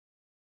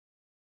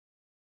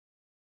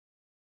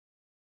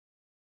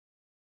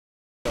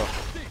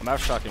I'm out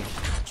shocking.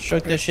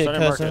 Stroke that shit, Center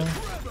Cuzzo.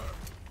 market.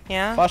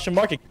 Yeah. Flashing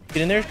market.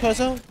 Get in there,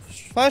 Cuzzo.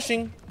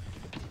 Flashing.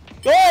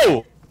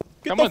 Go!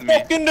 Get Come the with me.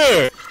 fuck in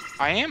there!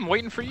 I am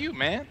waiting for you,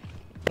 man.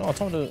 No, I'm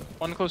talking to.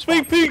 One close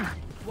spawn. Ping!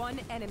 One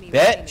enemy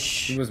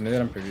Bitch! He was mid,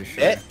 I'm pretty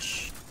sure.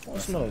 Bitch!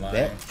 What's no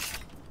bitch?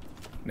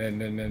 No.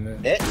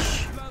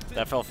 Bitch!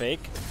 That felt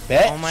fake.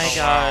 Bitch! Oh my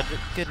god.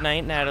 Good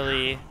night,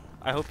 Natalie.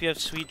 I hope you have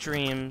sweet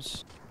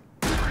dreams.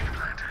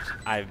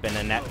 I've been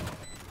a net.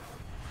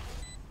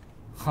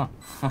 Huh.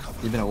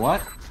 You been a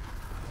what?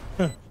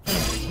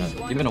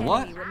 You been a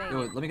what?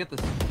 Yo, let me get this.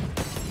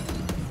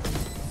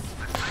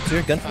 Is there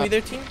a gun for me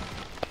there, team?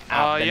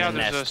 Yeah,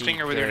 there's a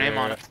stinger with your name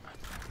on it.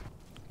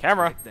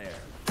 Camera.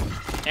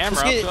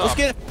 Camera. Let's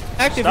get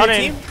active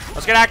Stunning. here, team.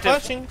 Let's get active.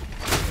 Flashing.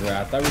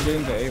 Yeah, I thought we were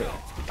getting the A.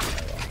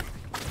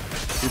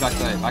 Two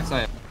backside,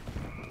 backside.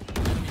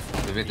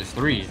 Wait, there's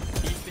three.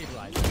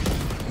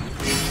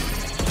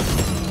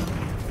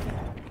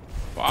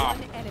 Wow.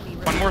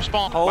 One more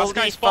spawn. Holy Last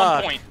guy spawn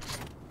fuck. point.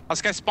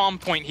 Last guy spawn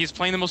point. He's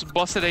playing the most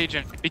busted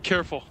agent. Be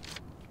careful.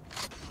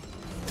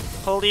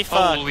 Holy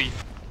fuck. Holy.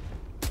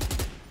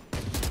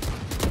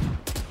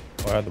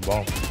 Oh, I had the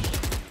bomb.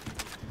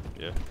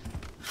 Yeah.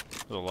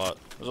 There's a lot.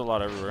 There's a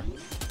lot everywhere.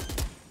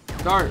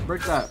 Dart,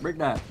 break that, break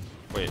that.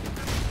 Wait.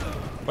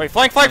 Wait,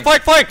 flank, flank,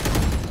 flank, flank!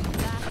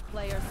 Last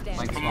player standing.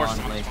 Like One more spawn,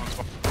 spawn. like.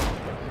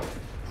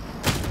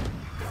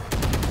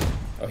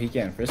 Oh, he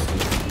getting frisky.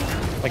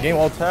 My game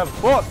all tab.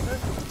 Fuck!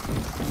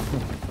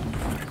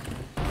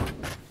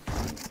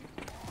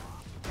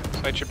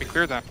 Side should be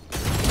clear then.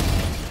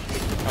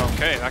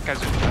 Okay, that guy's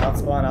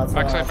Outspawn,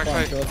 Backside, outspawn,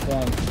 backside. kill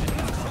spawn.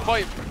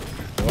 fight.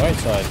 Right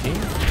side, team.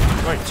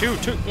 Wait, two.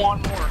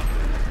 One more.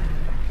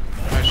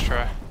 Nice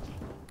try.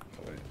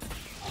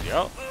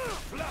 Yep.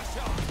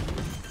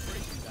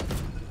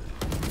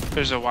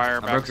 There's a wire I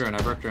back. broke drone,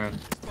 I broke drone.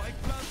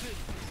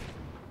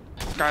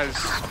 Guys, I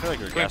feel like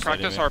you're can we gaslighting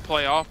practice me. our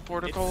playoff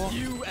protocol?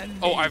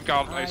 Oh, I've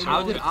got ice.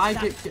 How did I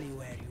get?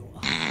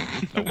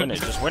 No, win it.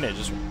 Just win it.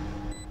 Just.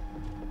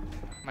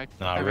 My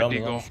Nah, I have a real me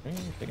deagle.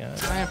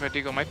 I have a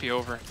deagle. Might be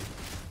over.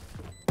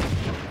 Last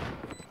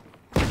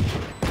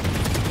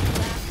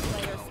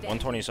player standing.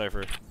 120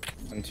 cipher.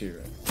 I'm two,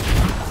 right?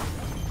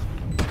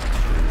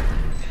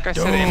 Guy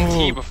said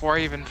MT before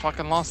I even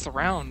fucking lost the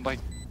round. Like,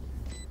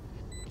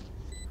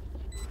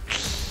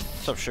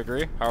 What's up,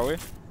 Sugary? How are we?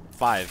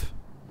 5.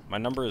 My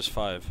number is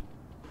 5.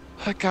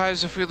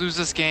 guys, if we lose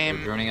this We're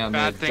game, droning out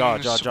bad mid.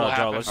 things Jaw. will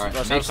happen. Let's Alright,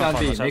 have make some sun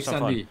fun. B, Let's have make some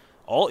sun fun. B.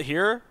 Ult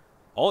here.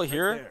 Ult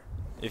here.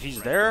 If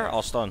he's there,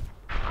 I'll stun.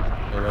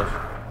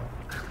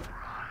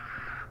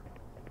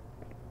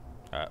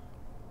 Alright.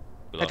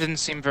 That didn't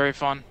seem very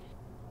fun.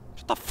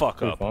 Shut the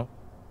fuck up. Huh?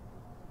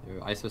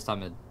 Yo, ice was top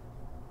mid.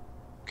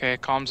 Okay,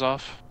 comms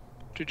off.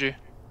 GG.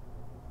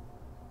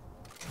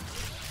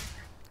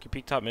 Can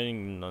peek top mid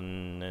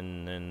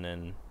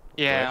and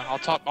Yeah,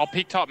 I'll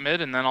peek top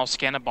mid and then I'll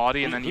scan a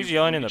body and then who's you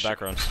yelling in the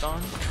background?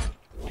 Stun.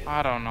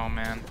 I don't know,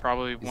 man.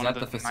 Probably one at of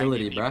the the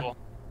facility, 90 bruh? people.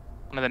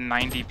 One of the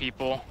 90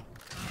 people.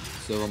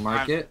 Silver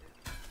market.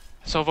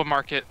 Silva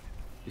Market.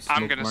 You I'm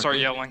smoke gonna start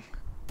market. yelling.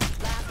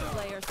 Last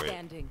player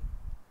standing.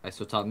 Ice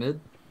was top mid.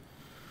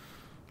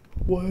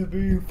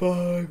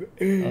 1v5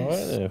 is.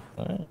 Alright,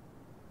 alright.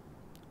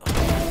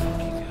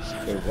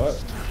 Wait, what?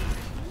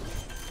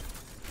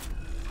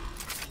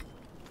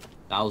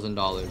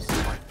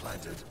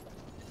 $1,000.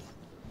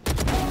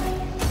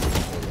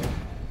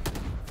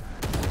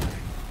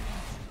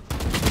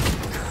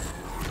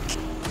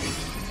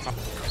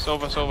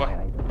 Silva.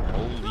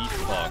 Holy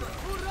fuck.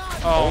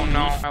 Oh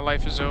no, my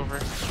life is over.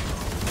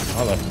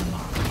 Holla.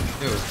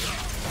 Yo. You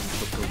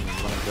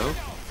wanna go? You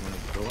wanna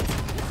go up?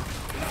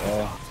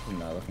 Oh,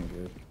 not looking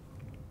good.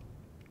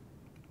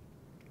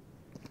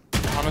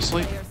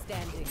 Honestly. Player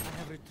standing. I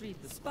have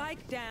retrieved the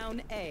spike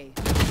down A.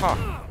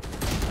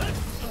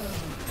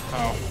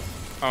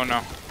 Oh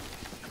no.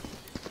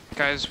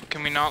 Guys,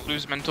 can we not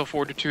lose mental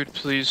fortitude,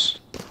 please?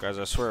 Guys,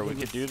 I swear, we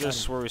could do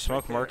this where we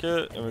smoke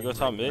market and we go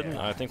top mid, and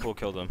I think we'll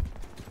kill them.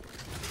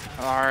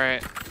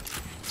 Alright.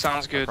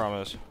 Sounds I good.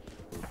 promise.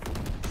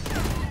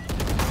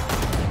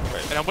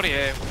 Nobody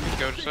A. We can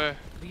go to say.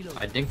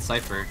 I dinked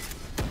Cypher.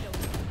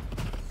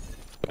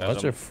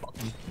 What's your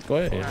fucking... Go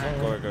ahead.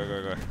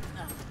 Go.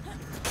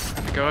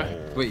 Go.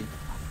 Wait,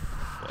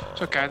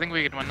 It's okay, I think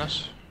we can win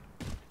this.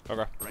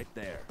 Okay. Right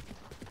there.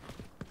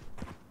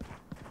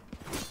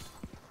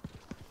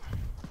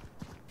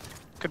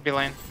 Could be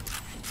lane.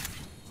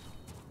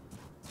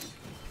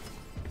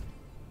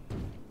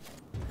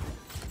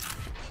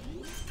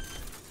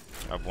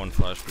 I have 1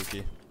 flash,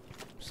 Pookie.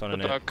 Stun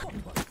in it. Duck.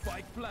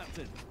 Spike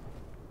planted.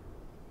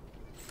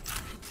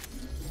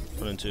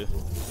 Put in 2.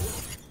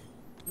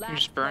 Last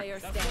just burn. player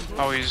standing.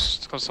 Oh,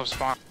 he's close to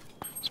spawn.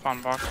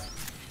 Spawn box.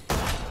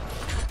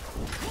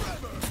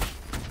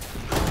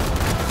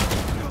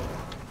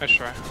 Nice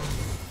try.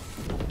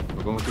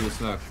 we're going through the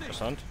smoke.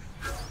 Stunned.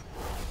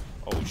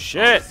 Oh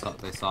shit!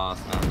 They saw us,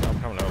 man. I'm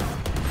coming over.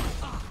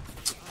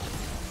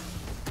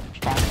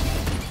 Spawn.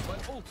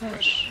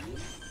 Nice.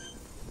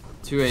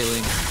 2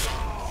 A-Link.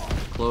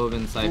 Clove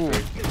and Cypher.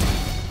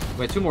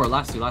 Wait, 2 more.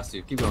 Last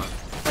two. Keep going.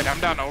 Wait, I'm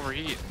down to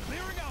overheat.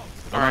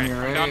 One on Alright, your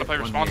I'm down to right, play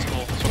one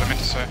responsible. That's what I meant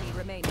to say. Enemy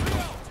remaining.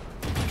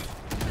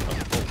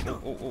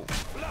 Oh.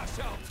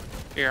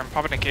 Here, I'm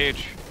popping a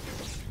cage.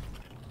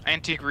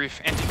 Antique reef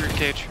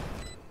cage.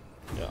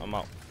 Yeah, I'm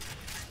out.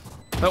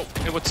 Oh,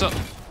 hey, what's up?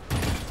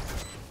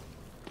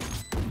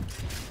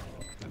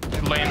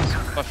 It lands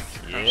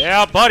left.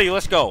 Yeah, buddy,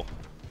 let's go.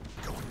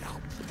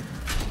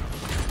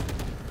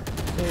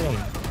 Damn.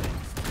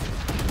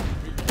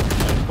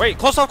 Wait,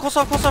 close up. Close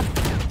left.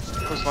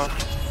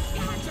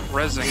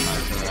 Rezzing.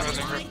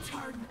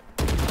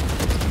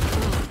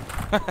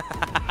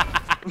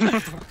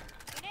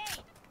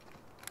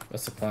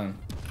 What's the plan?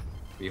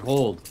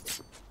 Behold.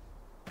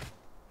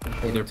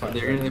 They're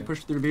They're gonna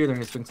push through beer. They're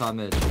gonna swing top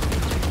mid. Yeah,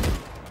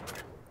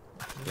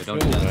 don't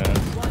do Ooh, that. man.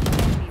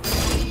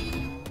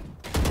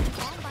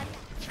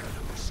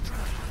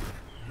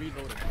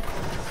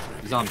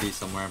 He's on B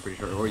somewhere. I'm pretty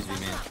sure, or he's B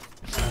main.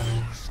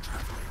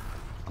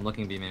 I'm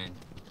looking B main.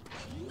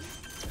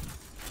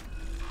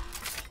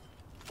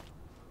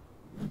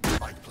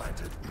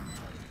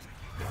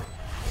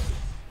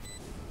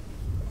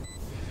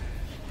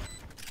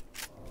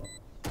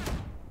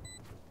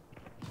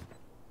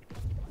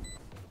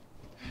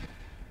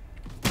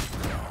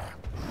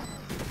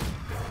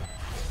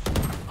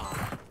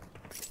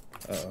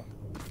 Uh-oh.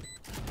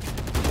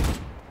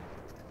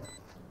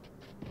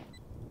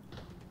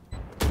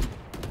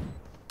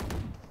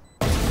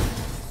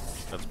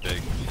 That's big.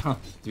 Huh.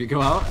 Do we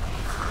go out?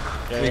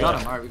 Yeah, We got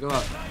him. Alright, we go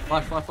out.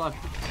 Flash.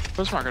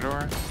 Close market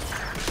door.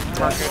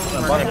 Bonnet.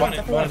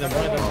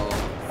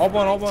 All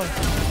one.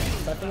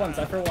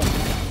 Cypher one.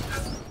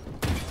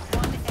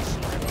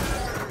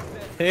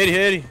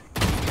 Hit.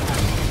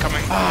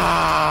 Coming.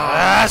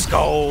 Let's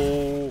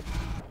go.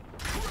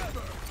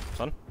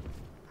 Son.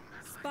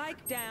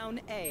 Spike down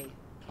A.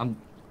 I'm.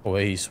 Oh,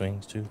 wait, he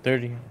swings too.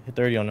 30. Hit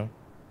 30 on him.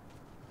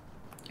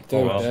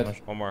 Dude, wow. dead.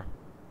 One more.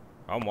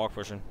 I'm walk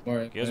pushing.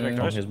 More. You guys make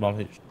Oh, noise? his bomb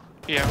hit.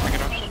 Yeah, I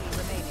get up.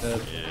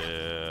 Dead.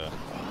 Yeah.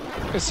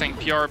 This saying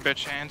PR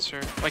bitch answer.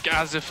 Like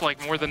as if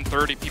like more than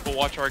 30 people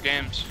watch our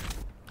games.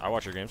 I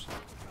watch your games.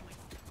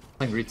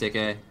 Playing retake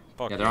A.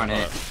 Fuck Yeah, they're on A. I'm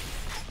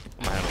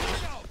gonna handle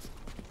this.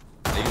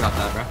 Yeah, you got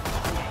that, bro.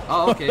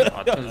 Oh, okay.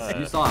 'Cause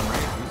you saw him,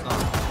 right? You saw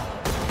him.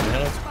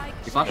 Spike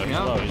You flashed me He's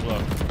out? low.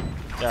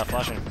 Yeah,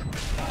 flashing.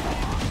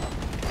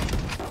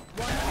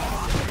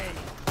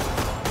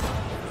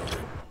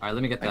 Alright,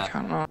 let me get Like, I that.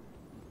 don't know.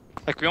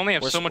 Like we only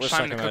have so much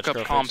time to cook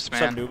up comps,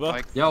 man.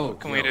 Like, Yo, what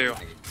can we do?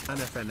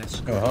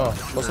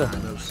 What's up?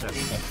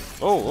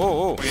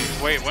 Oh.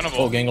 Wait, winnable.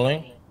 Oh,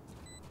 gangling.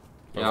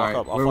 Yeah, Walk alright.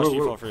 up. I'll flash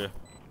default for you.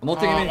 I'm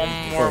ulting him in. One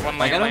more,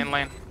 one I got lane, him?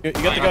 lane. You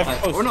got the guy from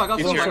post. Oh no, I got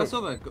He's Sova. here. I got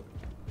Sova.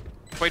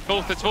 Wait,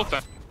 both. It's both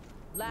then.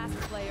 Last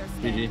player GG.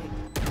 standing.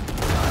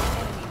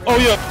 Oh,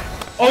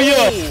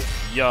 yeah.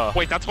 Yeah.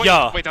 Wait, that's why.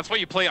 Yeah. Wait, that's why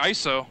you play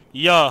ISO.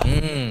 Yeah.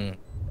 Mm.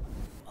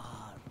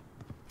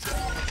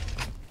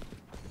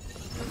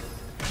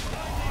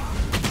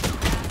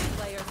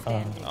 Player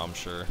standing. I'm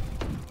sure.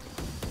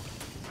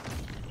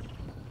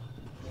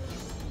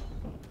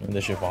 And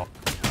this shit bomb.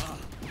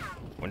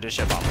 When did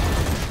shit pop?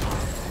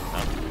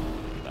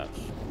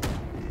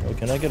 Oh,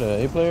 can I get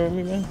a A player with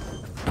me, man?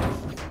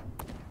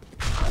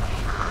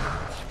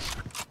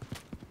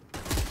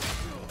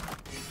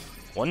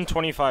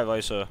 $125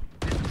 ISO.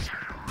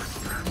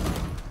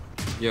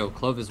 Yo,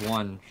 Clove is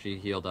 1. She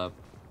healed up.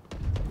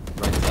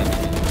 Right side.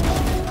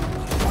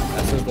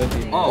 That's what they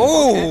do.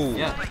 Oh! Okay.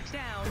 Yeah. Spike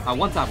down.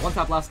 One tap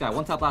last guy.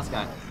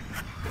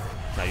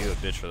 Nah, you a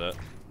bitch for that.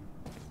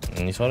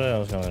 And you saw that? I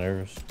was kind of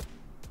nervous.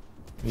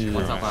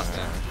 One tap last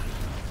guy.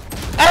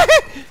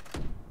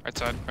 Right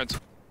side.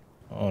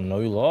 Oh, no,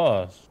 you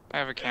lost. I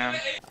have a cam.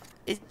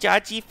 Is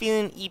Jaji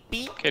feeling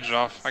eepy? Cage it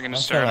off. I can I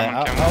just stare feel at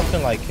like, him I on cam.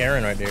 feel like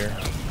Karen right there.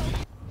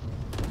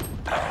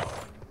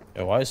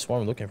 Yo, why is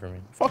Swarm looking for me?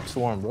 Fuck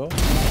Swarm, bro.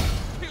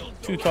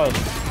 2 times.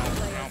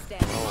 Player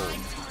standing.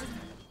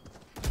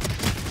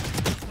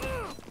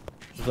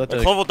 Just let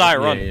Clove will die,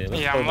 run. let's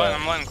Yeah, Clove die.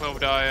 I'm letting Clove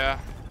die. Yeah.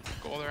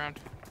 Go all around.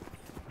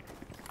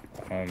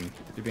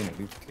 You're being a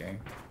loose gang.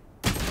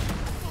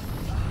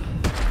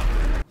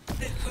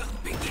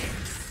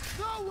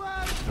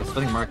 We're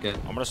splitting market.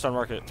 I'm gonna stun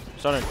market.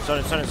 Stun it.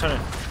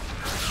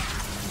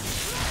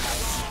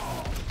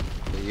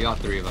 You got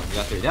 3 of them.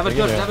 They have a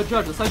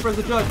judge. The Cypher is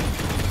a judge.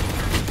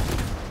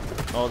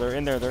 Oh, they're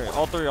in there. They're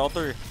all three. Left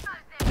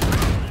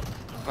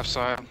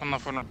side. One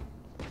left, one right.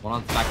 One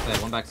on the backside.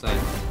 One backside.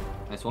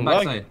 Nice. One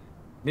Lag. backside.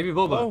 Maybe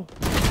Boba. Oh.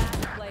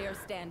 Last player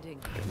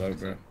standing. Low,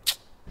 bro.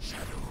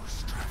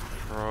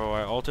 Bro,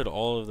 I ulted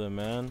all of them,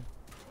 man.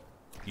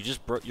 You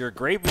just broke. You're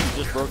great, but you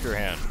just broke your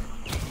hand.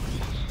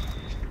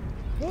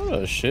 What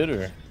a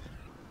shitter.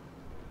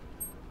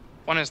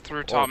 One is through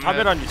Oh, top top mid.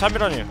 mid on you. Top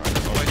mid on you.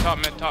 Wait, top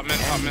mid.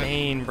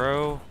 Main,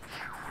 bro.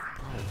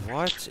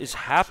 What is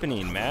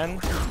happening, man?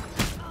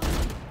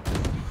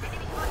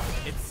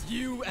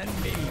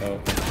 Oh.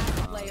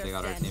 Player They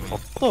got our standing. teammate.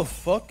 What the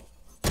fuck?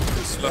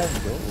 Swarm,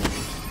 bro.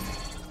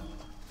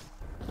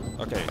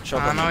 Okay,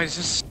 choke I him. know he's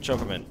just. Choke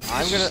him in.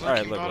 I'm just gonna.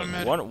 Alright, looking look,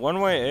 bottom mid. One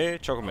way A,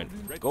 choke him in.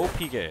 Go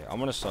peek A. I'm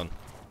gonna stun.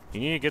 You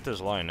need to get this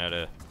line at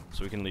A,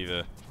 so we can leave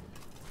A.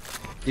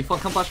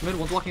 Default, come flash mid.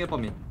 One's walking up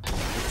on me.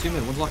 There's 2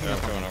 mid. One's walking Yeah,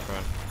 up on I'm me.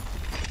 going.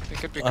 It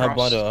could be I have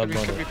cross. blind, I have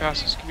Could blind. be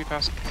passes. Could be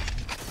passes.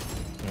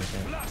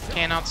 Okay.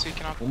 Cannot see.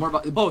 Cannot. One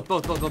more. Both.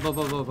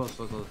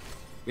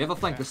 We have a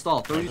flank. The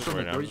stall. 30 just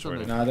something. wait now, 30 just wait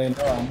something. Nah, they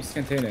know. I'm just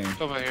containing. It's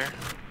over here.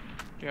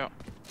 Yeah.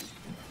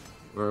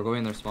 We're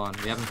going their spawn.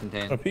 We haven't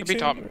contained. Oh, Could peek be shade?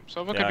 top.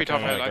 Sova Yeah, could be top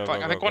come mid. on, I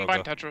go, think go, one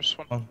bind go. Tetris.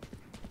 One. Oh.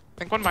 I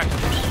think one bind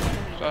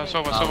Tetris.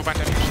 Sova bind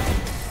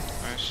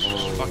Tetris. Nice.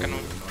 Just fucking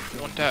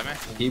one tap me.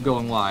 Keep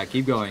going wide.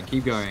 Keep going.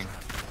 Keep going.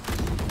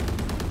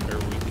 There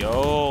we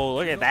go.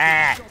 Look at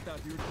that.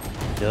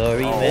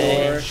 Dory Oh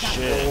man.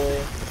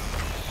 shit.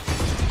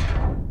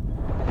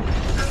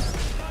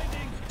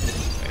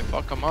 Hey,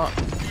 fuck him up.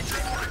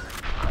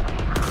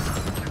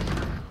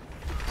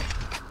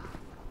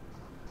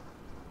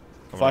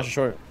 Flash is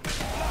short.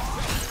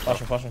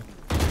 Flashing.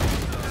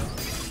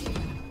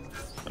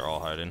 They're all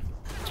hiding.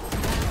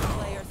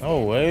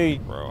 No way.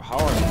 Bro, how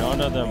are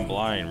none of them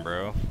blind,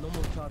 bro?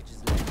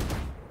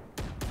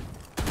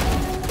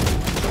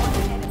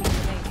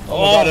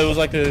 Oh my god, it was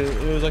like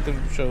the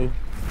show.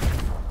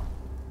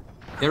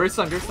 There is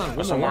sun. There's sun. One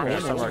That's more. a One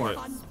market, more. that's a One more.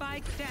 market.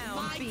 Spike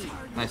down B.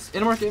 Nice.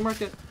 In market.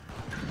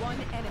 One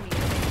enemy.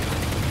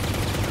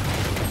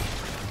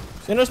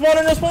 In the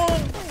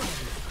spawn.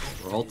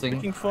 We're ulting.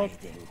 Fucking fuck.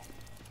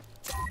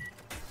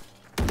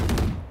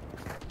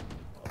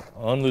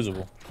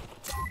 Unlosable.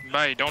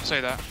 Hey, don't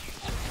say that.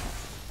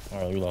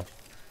 Alright, we lost.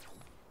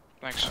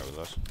 Thanks. Alright, with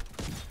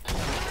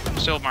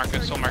us. Still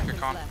market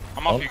con.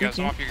 I'm off you guys.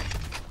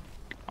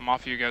 I'm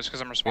off you guys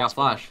because I'm We got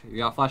responsible. flash. You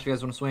got flash. You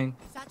guys want to swing?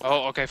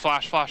 Oh, okay.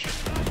 Flash. Last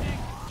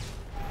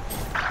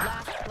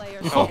player.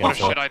 Oh, Okay, what a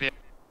so- shit idea.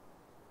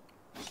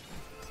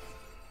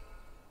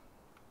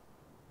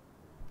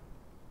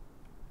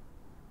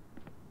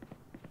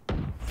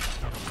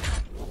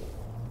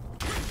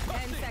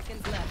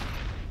 Seconds left.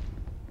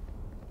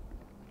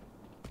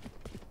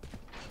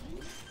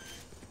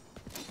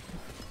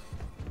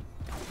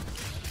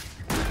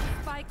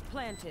 Spike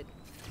planted.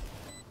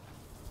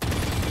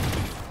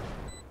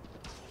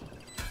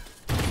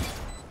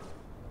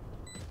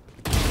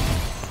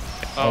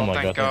 Oh, my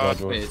thank god, God.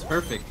 George. Wait, it's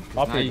perfect.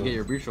 Up Now here, you bro. get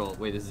your breach roll.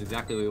 Wait, this is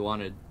exactly what we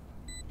wanted.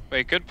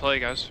 Wait, good play,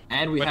 guys.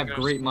 And we Way to have go.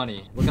 great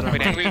money. Look at our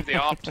Wait, and money. we have the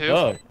op too.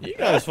 Fuck, you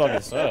guys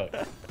fucking suck.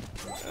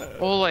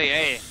 Ole,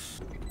 hey.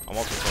 I'm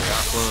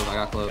also I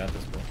got close. Got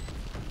this,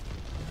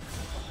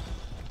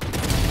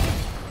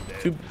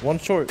 bro. One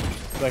short.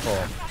 Back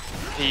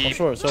off. One He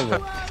short, Silver.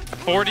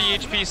 40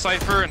 HP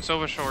Cypher and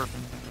Sova short.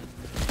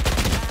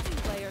 Last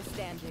player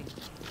standing.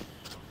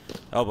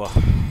 elbow.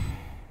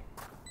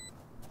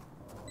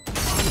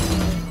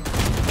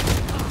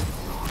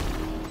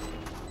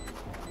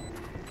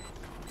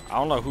 I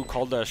don't know who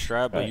called that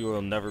strat, but you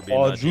will never be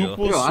in that deal.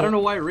 Quadruple Yo, I don't know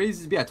why he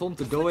raises B. I told him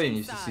to go in.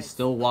 He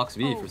still walks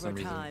B for some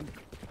reason. Overtime.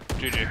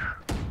 GG.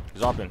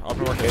 He's up in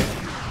market.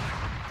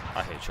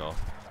 I hate y'all.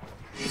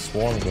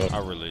 Swarm, bro. I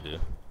really do.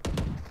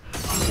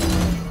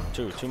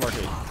 Two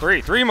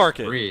market. Three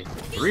market.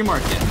 Three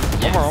market.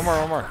 Yes. One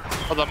more.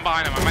 Hold on,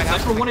 behind him. I might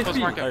have Cypher 1 close HP.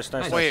 market.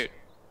 Nice. Wait,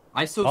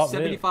 ISO Top mid.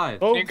 75.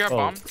 Oh, you got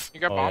bomb? You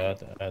got oh, bomb? yeah,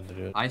 I had to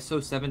do it.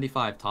 ISO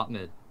 75. Top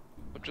mid.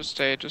 Just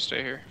stay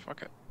here.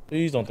 Fuck it.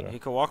 Please don't throw. He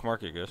could walk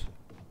market, guys.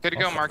 Good to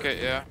go, market.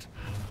 Yeah.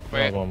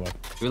 Wait. Wait. One more.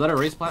 Should we let her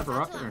race plant for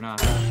rocket or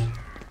not?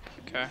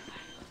 Okay.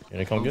 Can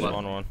they come get it?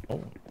 1-1.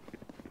 Oh,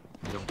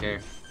 I don't care.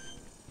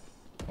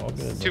 all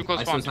good. Too close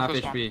spawn. ISO's Too half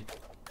close spawn. HP.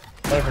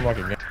 Play for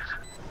market.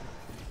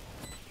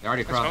 They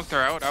already I smoked crossed.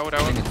 her out.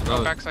 I think it's Out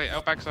both. backside.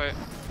 Out backside.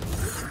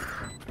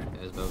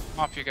 Yeah, it's both.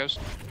 Off you guys.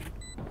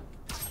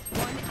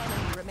 One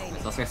enemy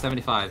remaining. Last guy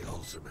 75.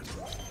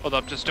 Hold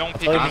up. Just don't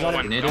peek Oh, him he's in on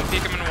one. native. Don't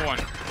peek him in one.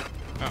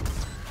 Oh.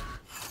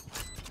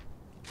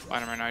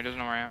 Find him right now. He doesn't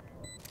know where I am.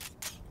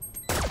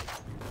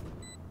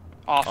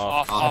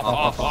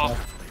 Off. I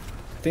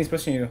think he's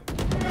pushing you.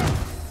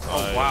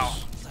 Oh wow.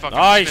 Fucking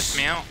Nice. pissed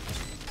me out.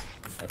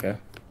 Okay.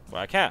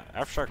 Well, I can't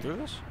abstract through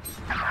this.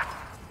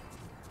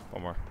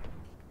 One more.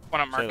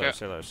 One up Stay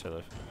market.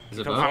 alive. Is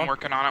it Come both? I'm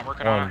working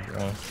on it.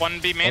 One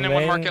B main One and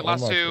one main, market. one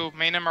Last market. two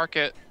main and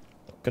market.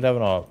 Could have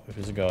an op if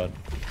he's a god.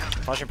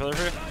 Flashing pillar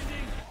for you.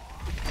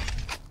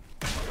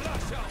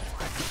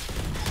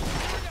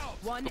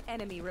 One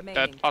enemy remaining.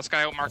 Dead. Last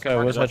guy out market. Okay,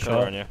 where's market. that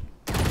Pillar on shot?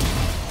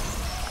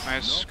 you.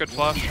 Nice. Good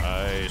flush.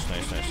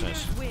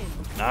 Nice. Win.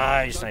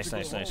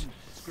 Nice.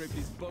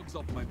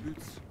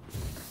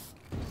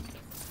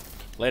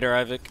 Later,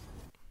 Ivik.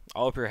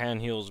 I'll up your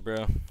hand heals, bro.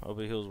 I hope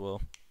it heals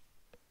well.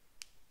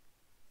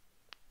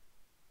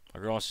 My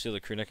girl wants to steal the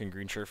crew neck and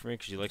green shirt for me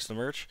because she likes the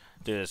merch.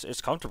 Dude,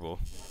 it's comfortable.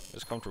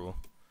 It's comfortable.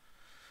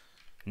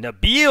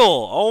 Nabil!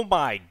 Oh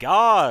my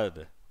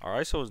god!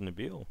 Our ISO is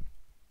Nabil.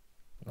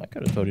 I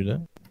could have told you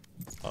that.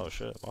 Oh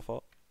shit, my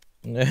fault.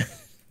 Yeah.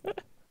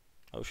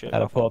 Oh shit. I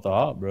had my to pull fault. out the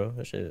op, bro.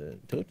 That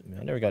shit tilted me.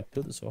 I never got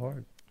tilted so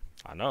hard.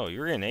 I know, you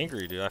were getting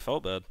angry, dude. I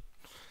felt bad.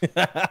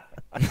 I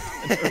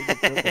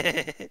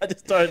just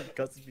started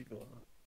cussing people out.